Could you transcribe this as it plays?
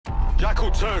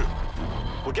Jackal 2.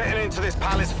 We're getting into this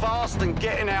palace fast and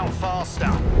getting out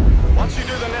faster. Once you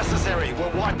do the necessary,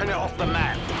 we're wiping it off the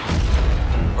map.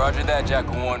 Roger that,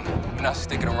 Jackal 1. We're not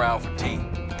sticking around for tea.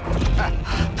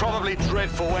 Probably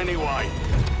dreadful anyway.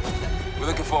 We're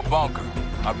looking for a bunker.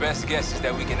 Our best guess is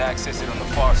that we can access it on the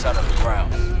far side of the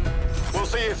grounds. We'll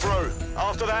see it through.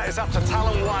 After that, it's up to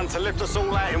Talon 1 to lift us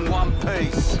all out in one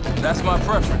piece. That's my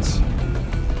preference.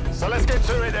 So let's get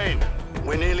to it then.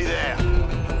 We're nearly there.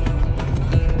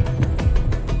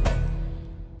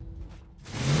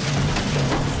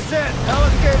 Set!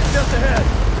 Palace gate's just ahead.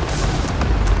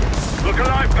 Look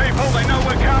alive, people. They know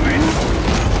we're coming.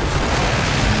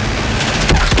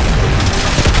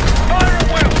 Fire at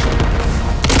will!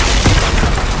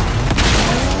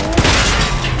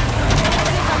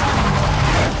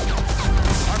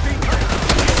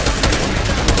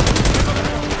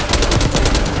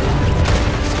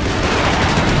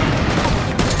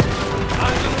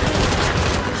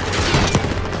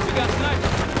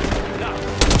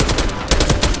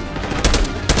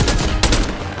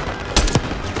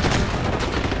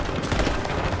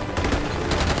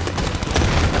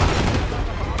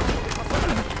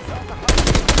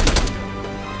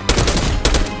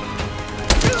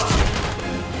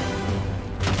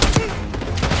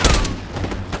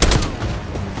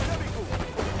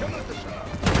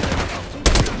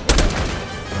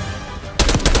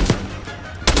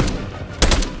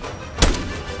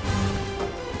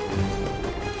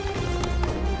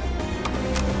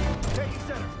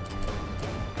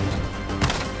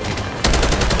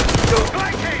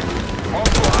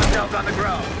 On the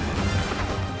ground.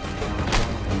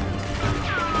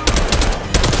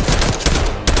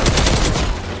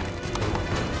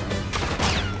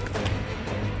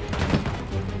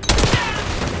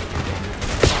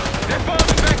 They're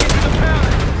falling back into the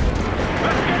palace.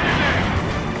 Let's get in there.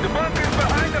 The bunker's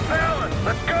behind the palace.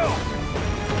 Let's go.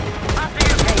 After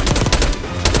you, Kate.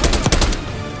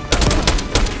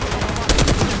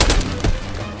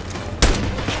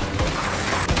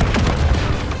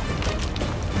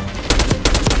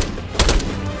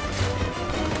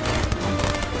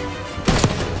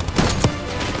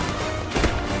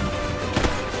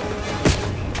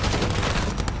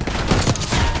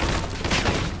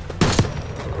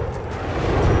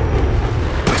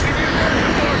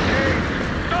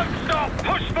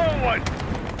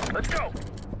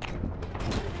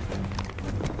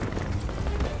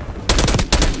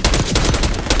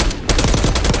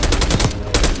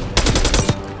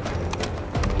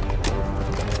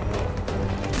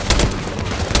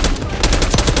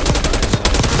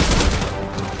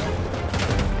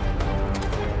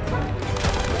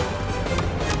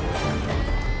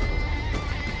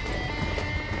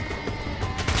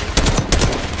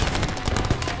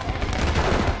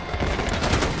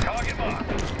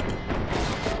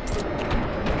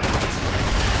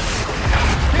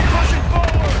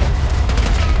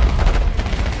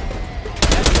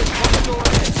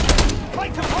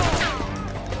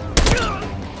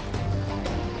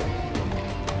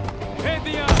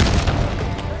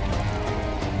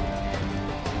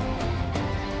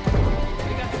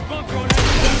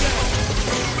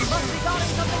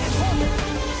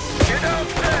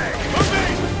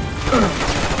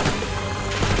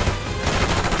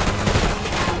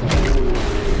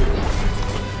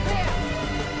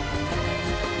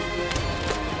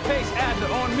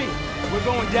 We're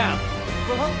going down.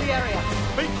 We'll hold the area.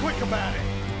 Be quick about it.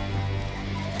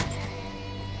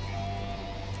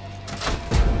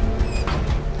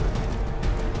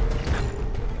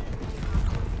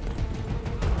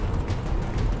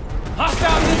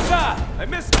 Hostile inside! I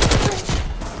missed it!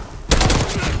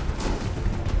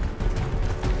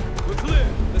 We're clear.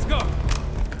 Let's go.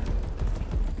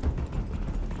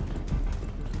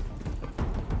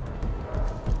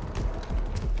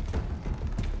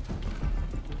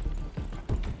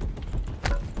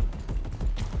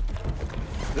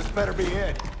 This better be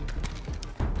it.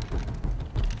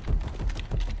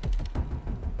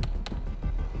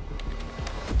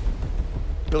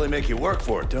 Really make you work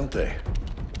for it, don't they?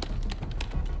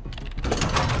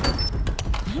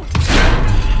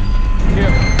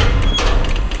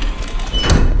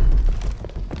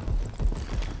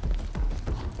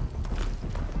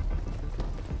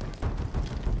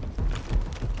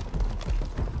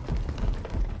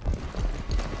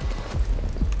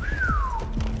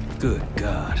 Good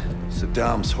God.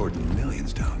 Saddam's hoarding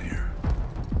millions down here.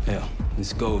 Hell,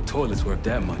 this gold toilet's worth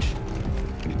that much.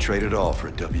 And he traded all for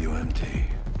a WMD.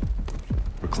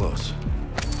 We're close.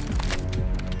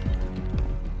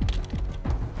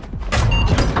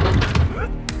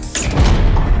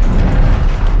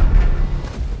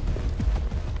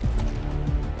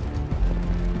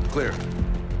 Clear.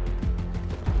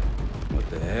 What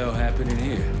the hell happened in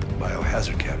here?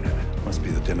 Biohazard cabinet. Must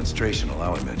be the demonstration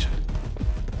Alawi mentioned.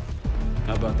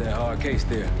 How about that hard case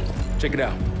there? Check it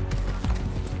out.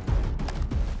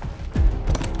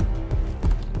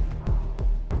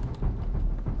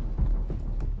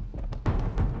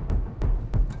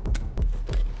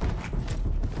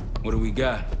 What do we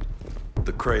got?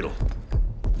 The cradle.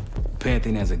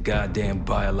 Pantheon has a goddamn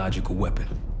biological weapon.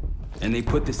 And they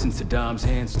put this in Saddam's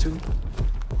hands too?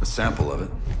 A sample of it.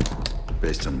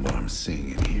 Based on what I'm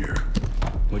seeing in here.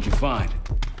 What'd you find?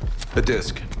 A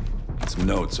disc. Some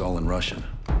notes, all in Russian.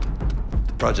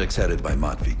 The project's headed by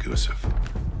Matvey Gusev.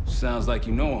 Sounds like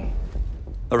you know him.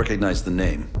 I recognize the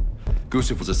name.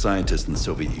 Gusev was a scientist in the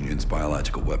Soviet Union's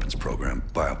biological weapons program,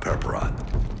 BioPreparat.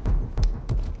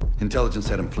 Intelligence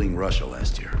had him fleeing Russia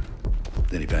last year.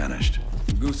 Then he vanished.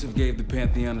 Gusev gave the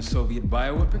Pantheon a Soviet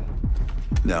bioweapon?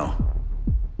 No.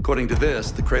 According to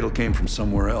this, the cradle came from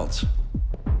somewhere else.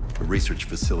 A research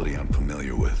facility I'm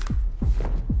familiar with.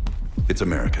 It's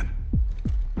American.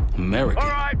 American? All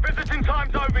right, visiting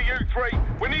time's over, you three.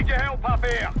 We need your help up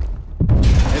here.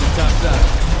 Headed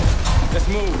topside. Let's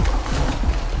move.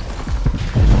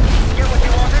 Get what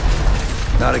you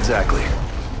wanted? Not exactly,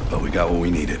 but we got what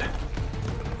we needed.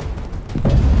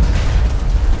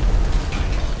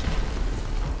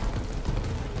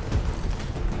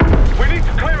 We need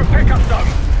to clear a pickup zone.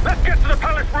 Let's get to the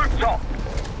palace rooftop.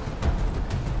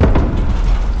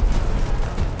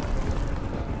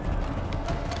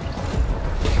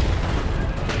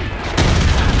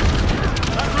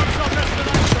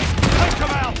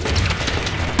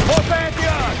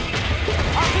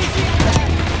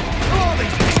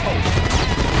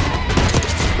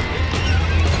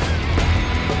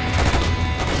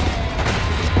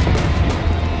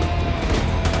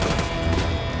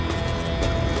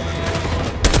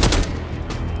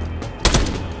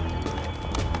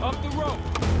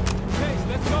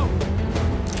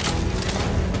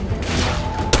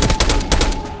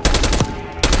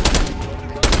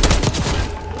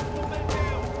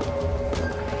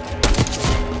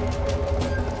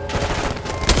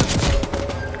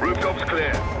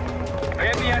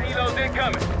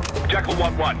 Jackal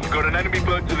 1-1, you've got an enemy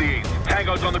bird to the east.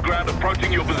 Tango's on the ground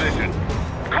approaching your position.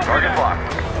 Target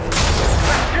locked.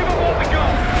 Let's give them all we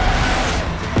got!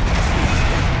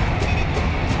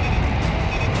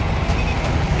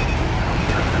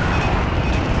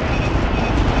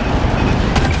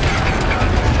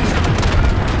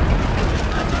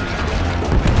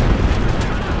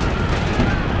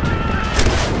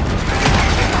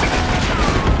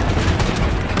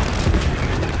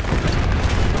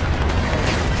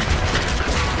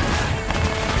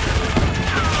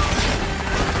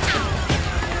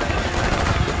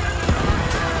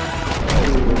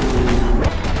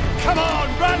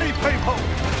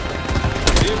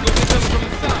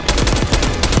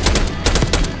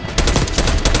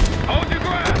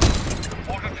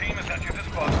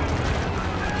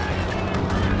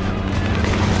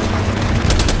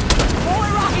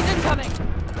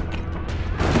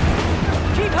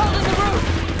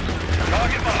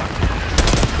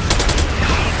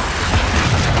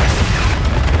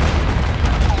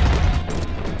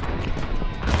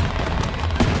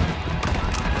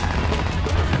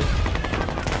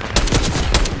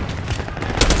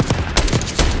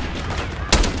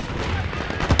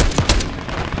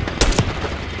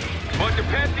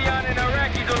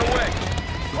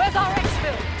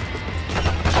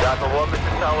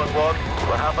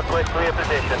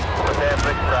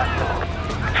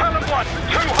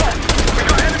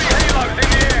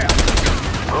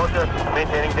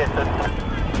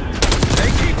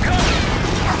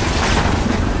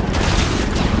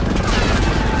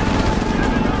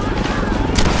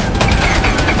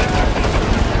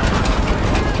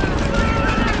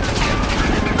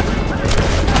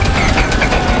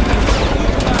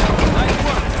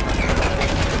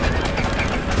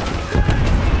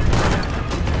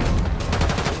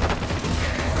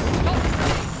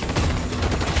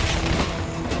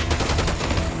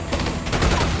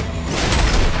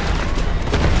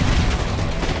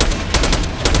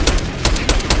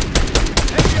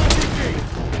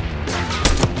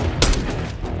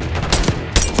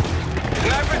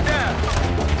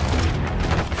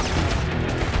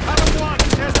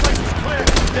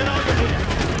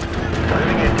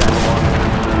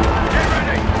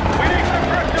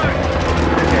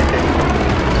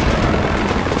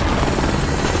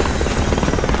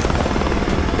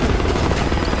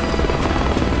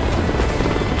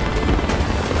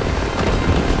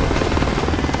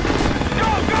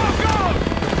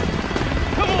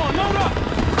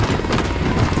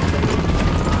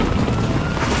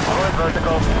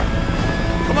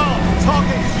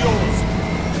 target is yours.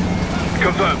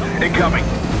 Confirmed. Incoming.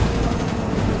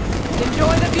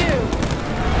 Enjoy the view.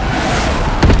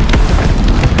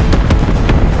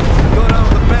 Going out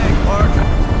with a bang, Park.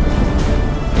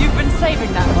 You've been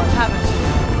saving that one, haven't you?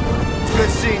 It's good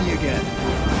seeing you again.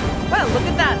 Well, look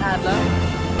at that, Adler.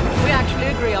 We actually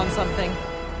agree on something.